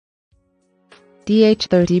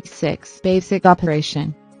DH36 Basic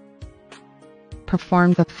Operation.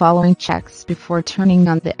 Perform the following checks before turning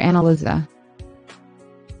on the analyzer.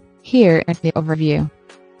 Here is the overview.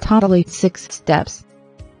 Totally 6 steps.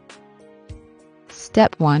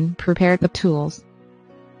 Step 1. Prepare the tools.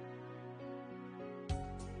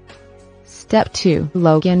 Step 2.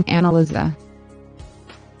 Login analyzer.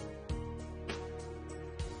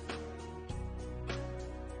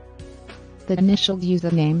 The initial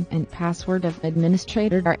username and password of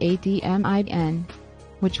administrator are ADMIN,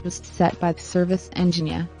 which was set by the service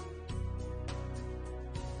engineer.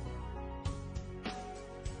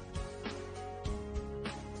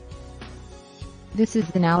 This is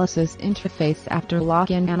the analysis interface after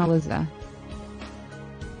login analyzer.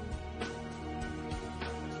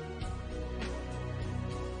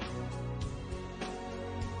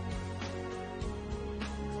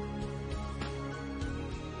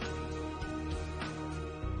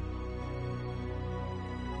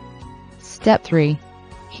 Step 3.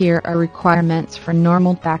 Here are requirements for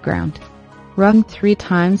normal background. Run 3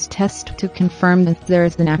 times test to confirm if there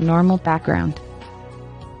is an abnormal background.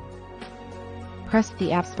 Press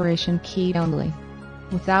the aspiration key only,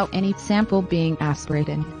 without any sample being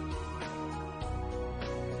aspirated.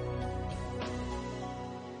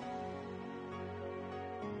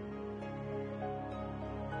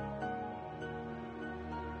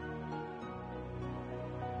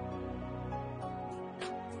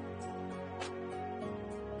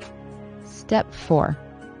 Step 4.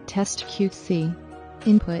 Test QC.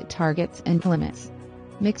 Input targets and limits.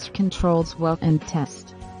 Mix controls well and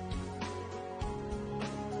test.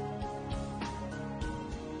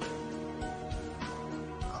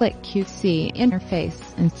 Click QC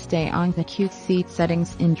interface and stay on the QC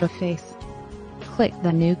settings interface. Click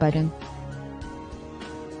the New button.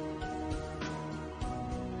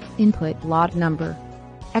 Input lot number,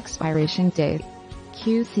 expiration date,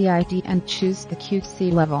 QC ID and choose the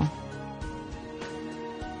QC level.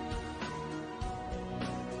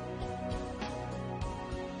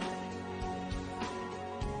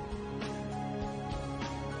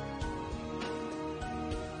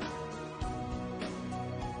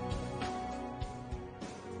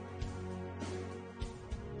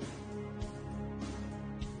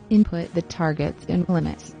 Input the targets and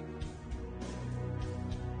limits.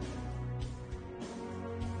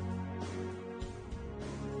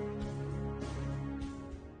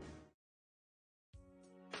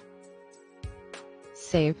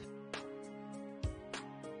 Save.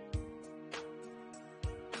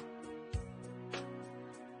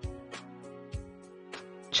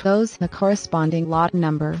 Choose the corresponding lot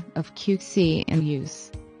number of QC in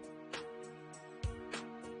use.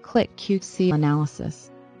 Click QC analysis.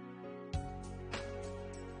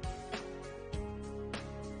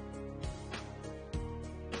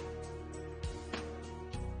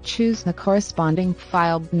 Choose the corresponding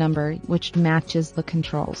file number which matches the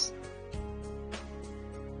controls.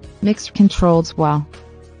 Mix controls well.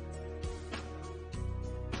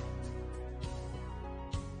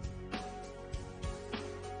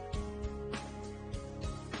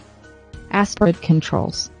 Aspirate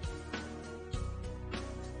controls.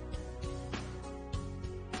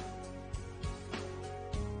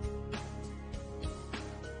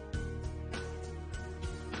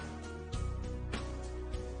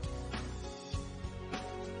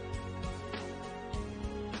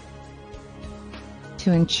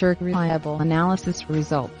 To ensure reliable analysis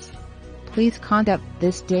results, please conduct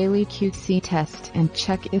this daily QC test and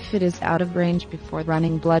check if it is out of range before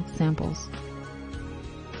running blood samples.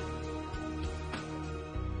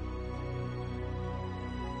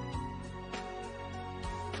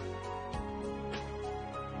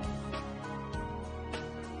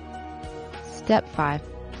 Step 5.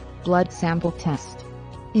 Blood sample test.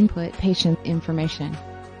 Input patient information.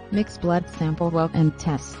 Mix blood sample well and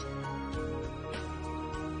test.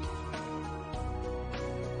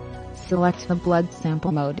 Select the blood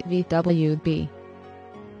sample mode VWB.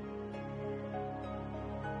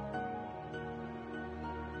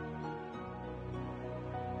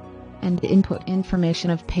 And input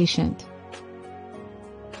information of patient.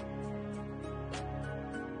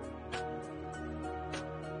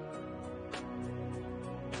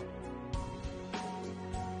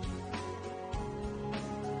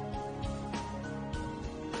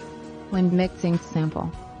 When mixing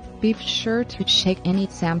sample, be sure to shake any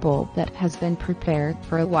sample that has been prepared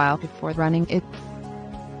for a while before running it.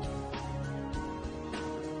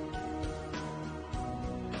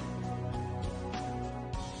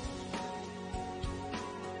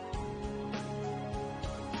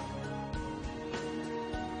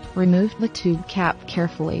 Remove the tube cap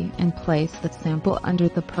carefully and place the sample under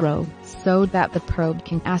the probe so that the probe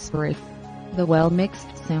can aspirate the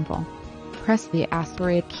well-mixed sample. Press the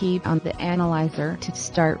aspirate key on the analyzer to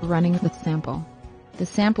start running the sample. The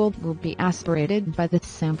sample will be aspirated by the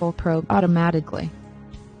sample probe automatically.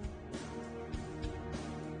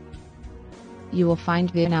 You will find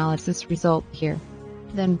the analysis result here.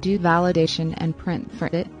 Then do validation and print for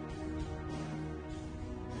it.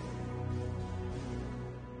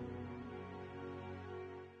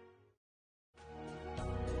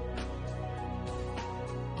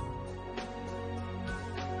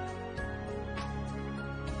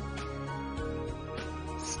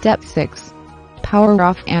 Step 6. Power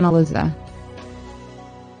off Analyzer.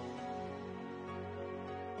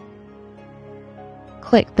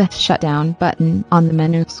 Click the shutdown button on the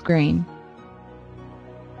menu screen.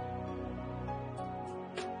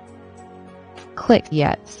 Click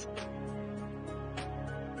Yes.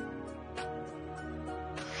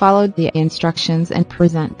 Follow the instructions and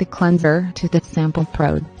present the cleanser to the sample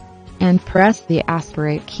probe. And press the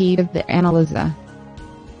aspirate key of the analyzer.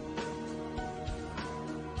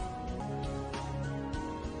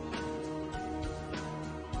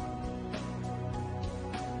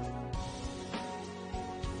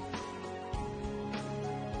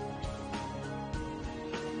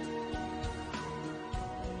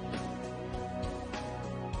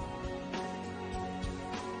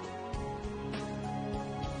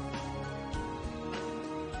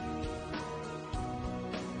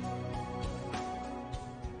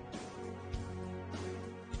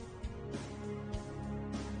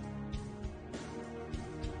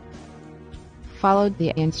 Follow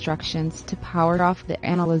the instructions to power off the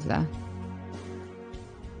analyzer.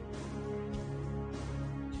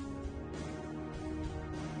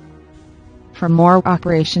 For more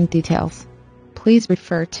operation details, please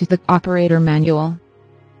refer to the operator manual.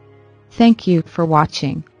 Thank you for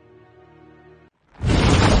watching.